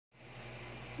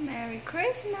Merry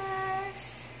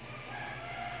Christmas!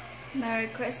 Merry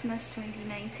Christmas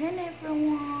 2019,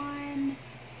 everyone!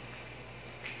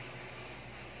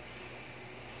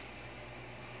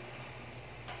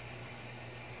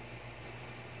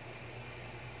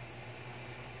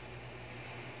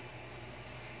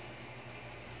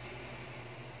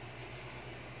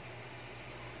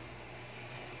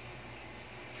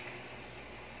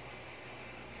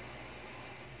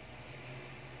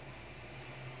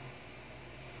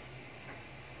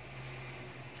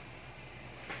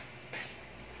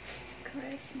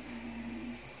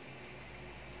 Christmas.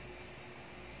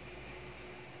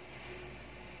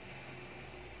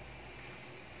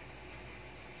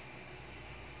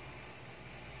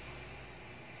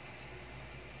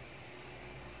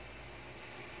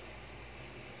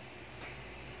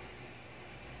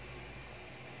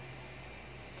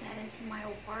 That is my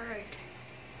word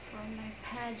from my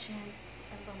pageant,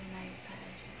 alumni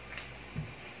pageant.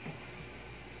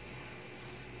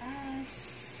 It's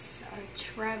us, our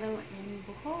travel in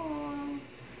Bohol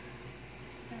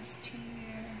last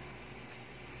year.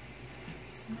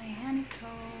 It's my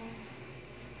honeycomb.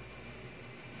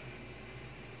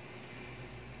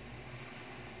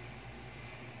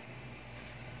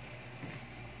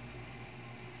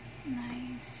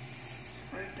 Nice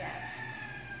for gift.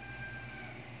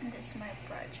 And that's my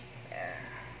project there.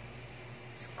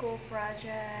 School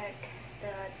project,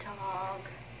 the dog,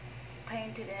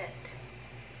 painted it.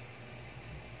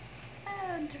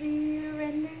 Audrey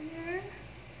Renner,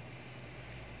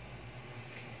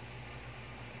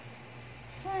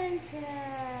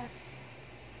 Santa.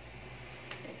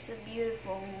 It's a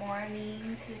beautiful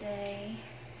morning today,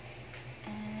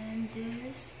 and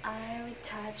this I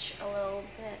retouch a little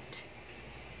bit.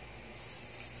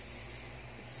 It's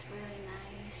really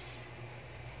nice.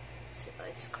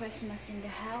 It's Christmas in the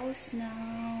house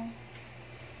now.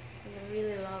 I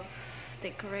really love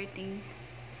decorating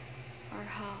our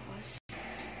house.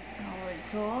 Our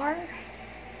door,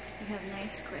 we have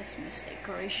nice Christmas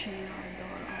decoration in our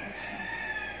door also.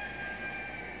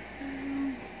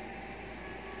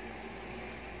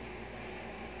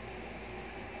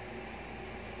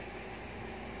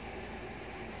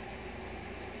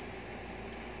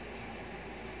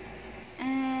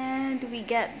 And we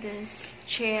get these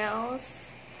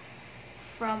shells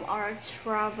from our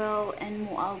travel in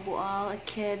Mualbual. A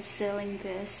kid selling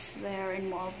this there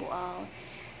in Mualbual,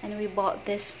 and we bought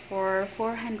this for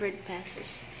 400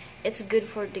 pesos. It's good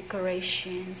for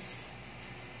decorations.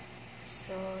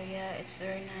 So yeah, it's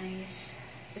very nice.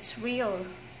 It's real,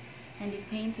 and they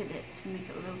painted it to make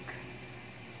it look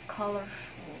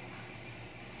colorful.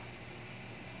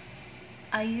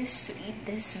 I used to eat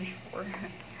this before.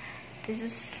 This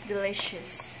is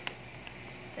delicious,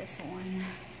 this one.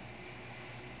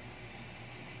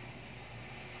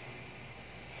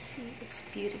 See, it's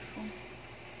beautiful.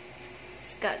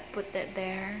 Scott put that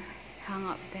there, hung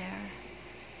up there,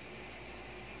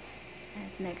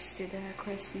 and next to the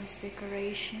Christmas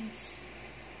decorations.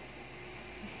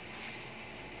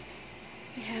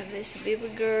 We have this baby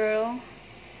girl.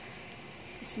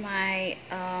 This is my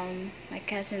my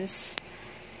cousin's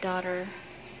daughter.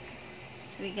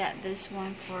 So we got this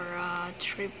one for a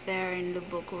trip there in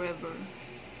Lubuk River.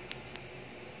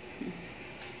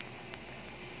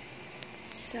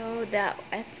 So that,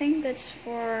 I think that's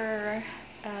for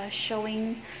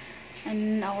showing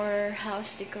in our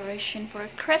house decoration for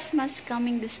Christmas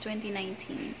coming this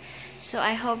 2019. So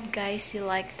I hope guys you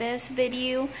like this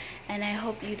video, and I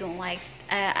hope you don't like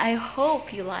I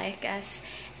hope you like us,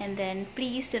 and then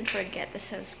please don't forget to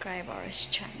subscribe our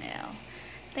channel.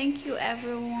 Thank you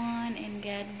everyone, and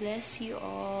God bless you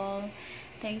all.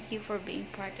 Thank you for being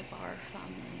part of our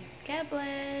family. God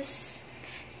bless.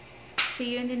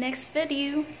 See you in the next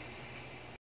video.